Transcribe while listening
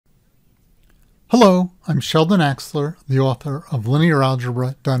Hello, I'm Sheldon Axler, the author of Linear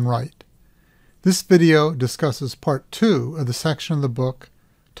Algebra Done Right. This video discusses part 2 of the section of the book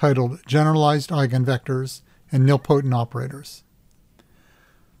titled Generalized Eigenvectors and Nilpotent Operators.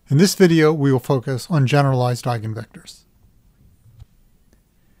 In this video, we will focus on generalized eigenvectors.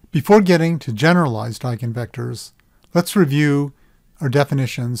 Before getting to generalized eigenvectors, let's review our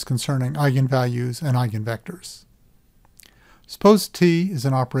definitions concerning eigenvalues and eigenvectors. Suppose T is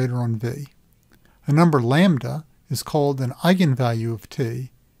an operator on V. A number lambda is called an eigenvalue of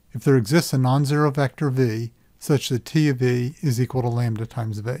T if there exists a non-zero vector V such that T of V is equal to lambda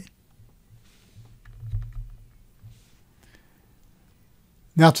times V.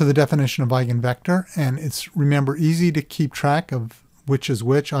 Now to the definition of eigenvector, and it's, remember, easy to keep track of which is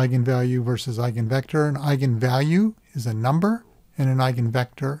which, eigenvalue versus eigenvector. An eigenvalue is a number and an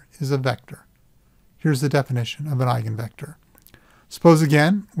eigenvector is a vector. Here's the definition of an eigenvector. Suppose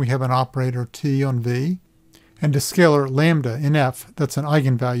again we have an operator T on V and a scalar lambda in F that's an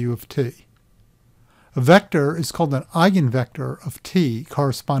eigenvalue of T. A vector is called an eigenvector of T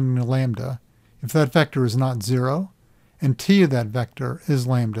corresponding to lambda if that vector is not zero and T of that vector is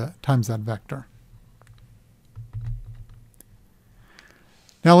lambda times that vector.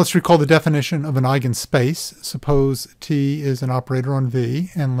 Now let's recall the definition of an eigenspace. Suppose T is an operator on V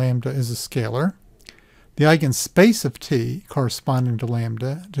and lambda is a scalar. The eigenspace of T corresponding to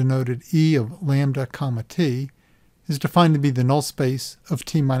lambda, denoted E of lambda comma T, is defined to be the null space of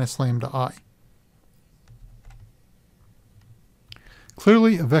T minus lambda I.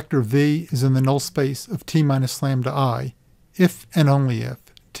 Clearly, a vector V is in the null space of T minus lambda I if and only if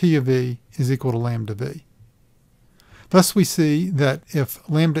T of V is equal to lambda V. Thus we see that if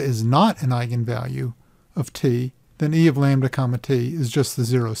lambda is not an eigenvalue of T, then E of lambda comma T is just the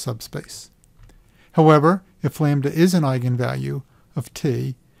zero subspace. However, if lambda is an eigenvalue of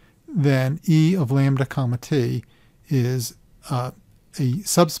T, then E of lambda comma T is a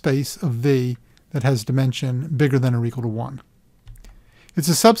subspace of V that has dimension bigger than or equal to 1. It's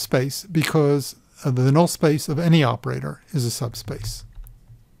a subspace because the null space of any operator is a subspace.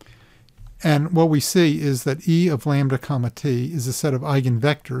 And what we see is that E of lambda comma T is a set of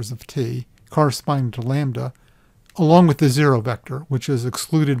eigenvectors of T corresponding to lambda, along with the zero vector, which is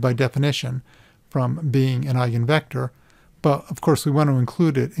excluded by definition from being an eigenvector, but of course we want to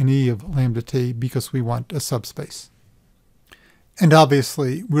include it in E of lambda T because we want a subspace. And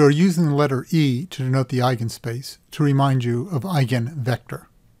obviously we are using the letter E to denote the eigenspace to remind you of eigenvector.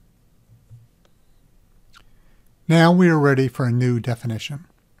 Now we are ready for a new definition.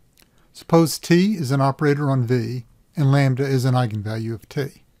 Suppose T is an operator on V and lambda is an eigenvalue of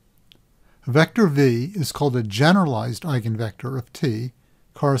T. A vector V is called a generalized eigenvector of T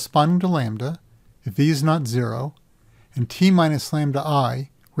corresponding to lambda if V is not zero, and T minus lambda I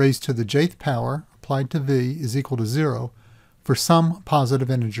raised to the jth power applied to V is equal to 0 for some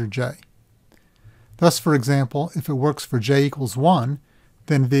positive integer j. Thus, for example, if it works for j equals 1,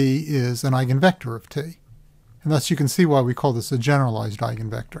 then V is an eigenvector of T. And thus you can see why we call this a generalized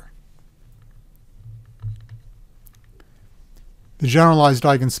eigenvector. The generalized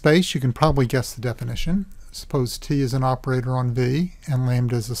eigenspace, you can probably guess the definition. Suppose T is an operator on V and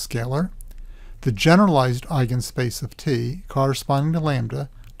lambda is a scalar. The generalized eigenspace of T, corresponding to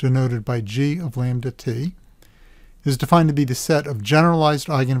lambda, denoted by G of lambda T, is defined to be the set of generalized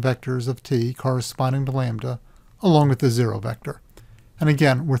eigenvectors of T corresponding to lambda, along with the zero vector. And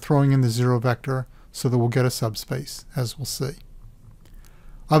again, we're throwing in the zero vector so that we'll get a subspace, as we'll see.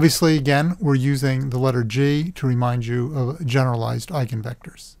 Obviously, again, we're using the letter G to remind you of generalized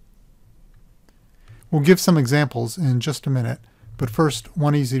eigenvectors. We'll give some examples in just a minute, but first,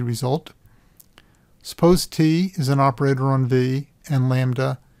 one easy result. Suppose T is an operator on V and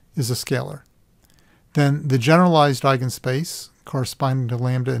lambda is a scalar. Then the generalized eigenspace, corresponding to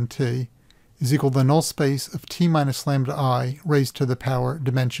lambda and T, is equal to the null space of T minus lambda I raised to the power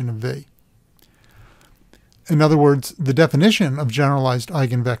dimension of V. In other words, the definition of generalized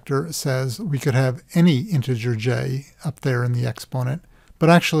eigenvector says we could have any integer j up there in the exponent,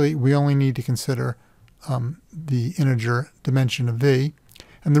 but actually we only need to consider the integer dimension of V.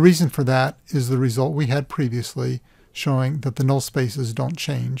 And the reason for that is the result we had previously, showing that the null spaces don't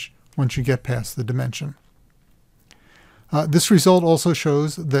change once you get past the dimension. This result also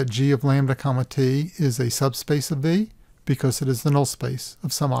shows that G of lambda comma T is a subspace of V because it is the null space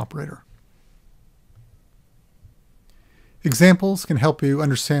of some operator. Examples can help you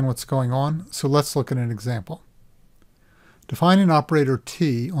understand what's going on, so let's look at an example. Define an operator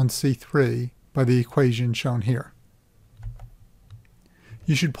T on C3 by the equation shown here.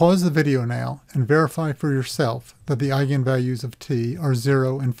 You should pause the video now and verify for yourself that the eigenvalues of t are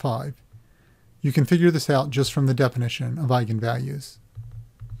 0 and 5. You can figure this out just from the definition of eigenvalues.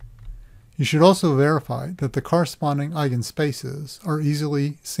 You should also verify that the corresponding eigenspaces are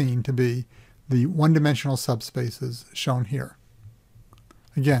easily seen to be the one-dimensional subspaces shown here.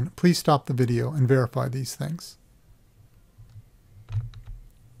 Again, please stop the video and verify these things.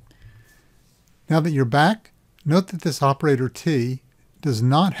 Now that you're back, note that this operator T does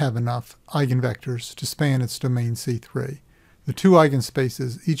not have enough eigenvectors to span its domain C3. The two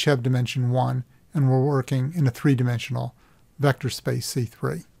eigenspaces each have dimension 1, and we're working in a three-dimensional vector space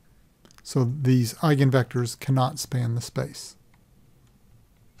C3. So these eigenvectors cannot span the space.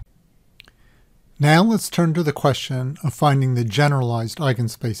 Now let's turn to the question of finding the generalized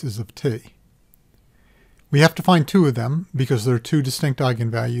eigenspaces of T. We have to find two of them because there are two distinct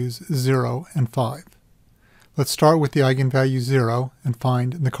eigenvalues, 0 and 5. Let's start with the eigenvalue 0 and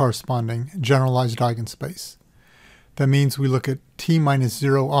find the corresponding generalized eigenspace. That means we look at t minus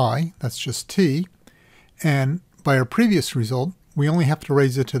 0I, that's just t, and by our previous result, we only have to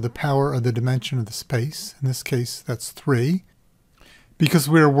raise it to the power of the dimension of the space. In this case, that's 3, because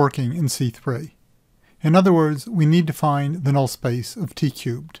we are working in C3. In other words, we need to find the null space of t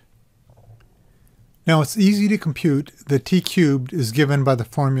cubed. Now it's easy to compute that t cubed is given by the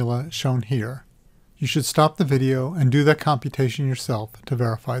formula shown here. You should stop the video and do that computation yourself to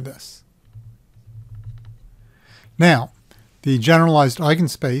verify this. Now, the generalized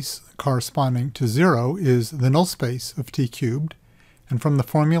eigenspace corresponding to 0 is the null space of t cubed, and from the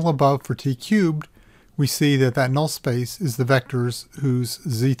formula above for t cubed, we see that that null space is the vectors whose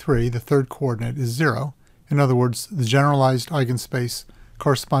z3, the third coordinate, is 0. In other words, the generalized eigenspace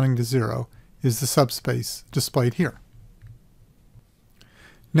corresponding to 0 is the subspace displayed here.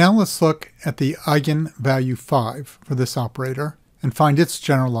 Now let's look at the eigenvalue 5 for this operator and find its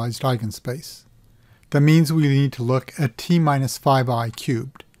generalized eigenspace. That means we need to look at t minus 5i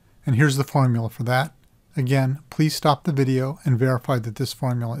cubed. And here's the formula for that. Again, please stop the video and verify that this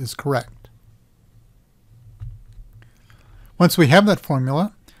formula is correct. Once we have that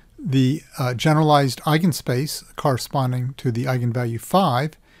formula, the generalized eigenspace corresponding to the eigenvalue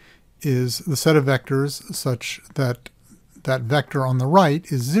 5 is the set of vectors such that that vector on the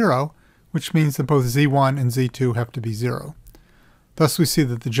right is 0, which means that both z1 and z2 have to be 0. Thus we see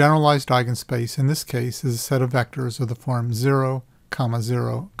that the generalized eigenspace in this case is a set of vectors of the form 0,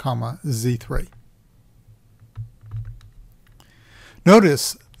 0, z3.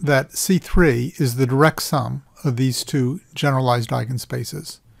 Notice that C3 is the direct sum of these two generalized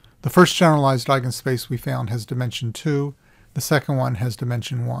eigenspaces. The first generalized eigenspace we found has dimension 2, the second one has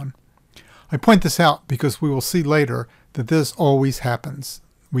dimension 1. I point this out because we will see later that this always happens.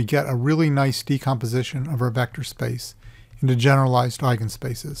 We get a really nice decomposition of our vector space into generalized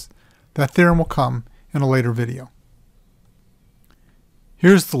eigenspaces. That theorem will come in a later video.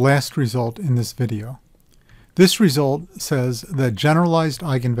 Here's the last result in this video. This result says that generalized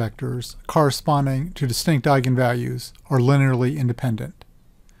eigenvectors corresponding to distinct eigenvalues are linearly independent.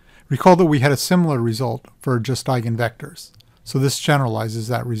 Recall that we had a similar result for just eigenvectors, so this generalizes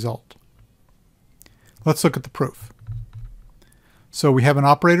that result. Let's look at the proof. So we have an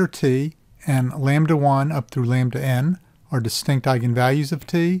operator t, and lambda 1 up through lambda n are distinct eigenvalues of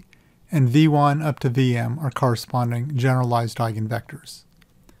t, and v1 up to vm are corresponding generalized eigenvectors.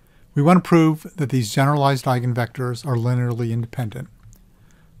 We want to prove that these generalized eigenvectors are linearly independent.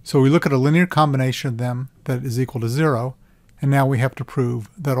 So we look at a linear combination of them that is equal to 0, and now we have to prove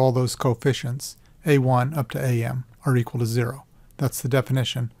that all those coefficients, a1 up to am, are equal to 0. That's the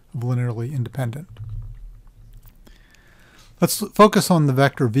definition of linearly independent. Let's focus on the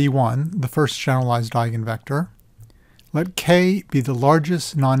vector v1, the first generalized eigenvector. Let k be the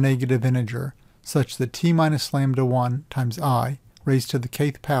largest non-negative integer such that t minus lambda 1 times I raised to the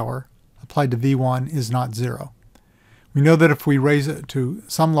kth power applied to v1 is not 0. We know that if we raise it to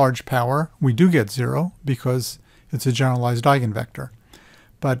some large power, we do get 0 because it's a generalized eigenvector.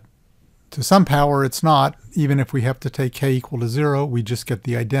 But to some power it's not. Even if we have to take k equal to 0, we just get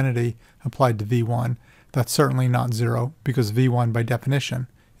the identity applied to v1. That's certainly not 0 because v1 by definition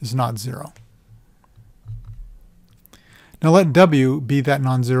is not 0. Now let w be that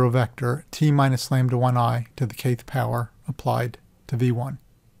non-zero vector t minus lambda 1i to the kth power applied to v1.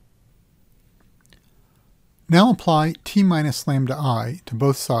 Now apply t minus lambda I to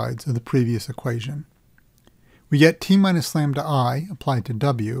both sides of the previous equation. We get t minus lambda I applied to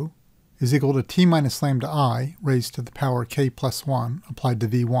w is equal to t minus lambda I raised to the power k plus 1 applied to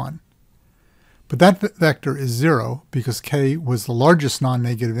v1. But that vector is 0 because k was the largest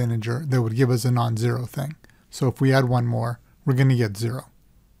non-negative integer that would give us a non-zero thing. So if we add one more, we're going to get 0.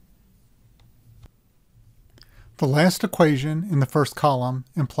 The last equation in the first column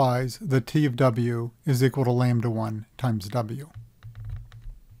implies that T of W is equal to lambda 1 times W.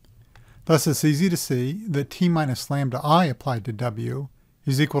 Thus it's easy to see that T minus lambda I applied to W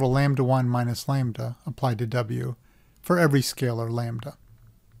is equal to lambda 1 minus lambda applied to W for every scalar lambda.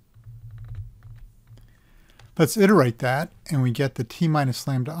 Let's iterate that, and we get that T minus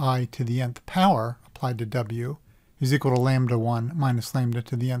lambda I to the nth power applied to W is equal to lambda 1 minus lambda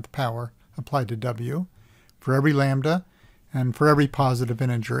to the nth power applied to W for every lambda and for every positive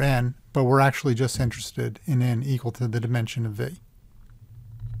integer n, but we're actually just interested in n equal to the dimension of V.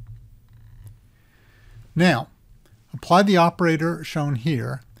 Now, apply the operator shown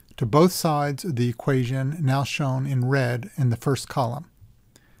here to both sides of the equation now shown in red in the first column.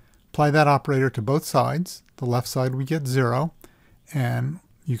 Apply that operator to both sides. The left side we get 0, and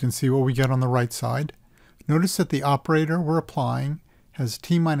you can see what we get on the right side. Notice that the operator we're applying has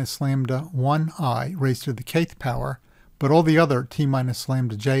T minus lambda 1i raised to the kth power, but all the other T minus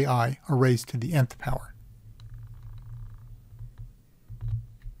lambda ji are raised to the nth power.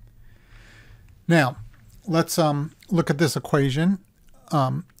 Now, let's look at this equation.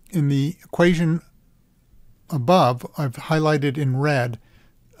 In the equation above, I've highlighted in red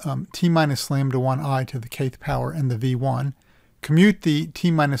T minus lambda 1i to the kth power and the V1. Commute the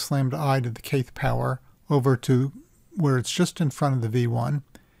T minus lambda I to the kth power over to where it's just in front of the V1,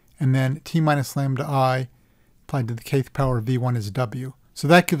 and then T minus lambda I applied to the kth power of V1 is W. So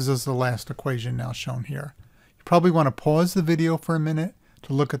that gives us the last equation now shown here. You probably want to pause the video for a minute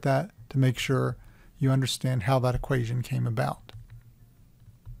to look at that to make sure you understand how that equation came about.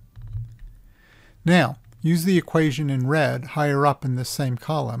 Now, use the equation in red higher up in this same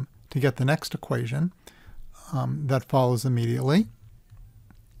column to get the next equation that follows immediately.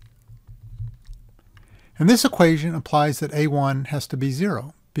 And this equation implies that A1 has to be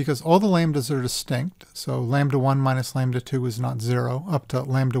 0 because all the lambdas are distinct. So lambda 1 minus lambda 2 is not 0, up to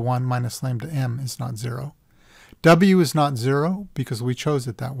lambda 1 minus lambda m is not 0. W is not 0 because we chose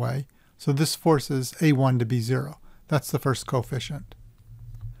it that way. So this forces A1 to be 0. That's the first coefficient.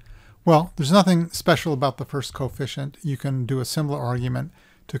 Well, there's nothing special about the first coefficient. You can do a similar argument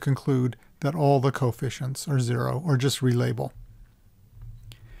to conclude that all the coefficients are 0, or just relabel.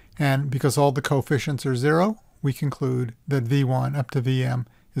 And because all the coefficients are 0, we conclude that V1 up to Vm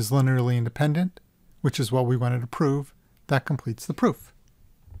is linearly independent, which is what we wanted to prove. That completes the proof.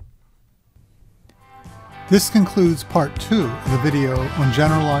 This concludes part 2 of the video on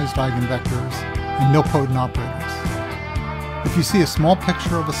generalized eigenvectors and nilpotent operators. If you see a small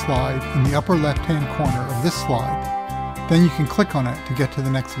picture of a slide in the upper left-hand corner of this slide, then you can click on it to get to the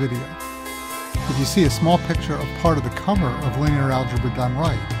next video. If you see a small picture of part of the cover of Linear Algebra Done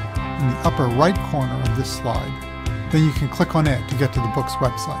Right in the upper right corner of this slide, then you can click on it to get to the book's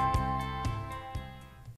website.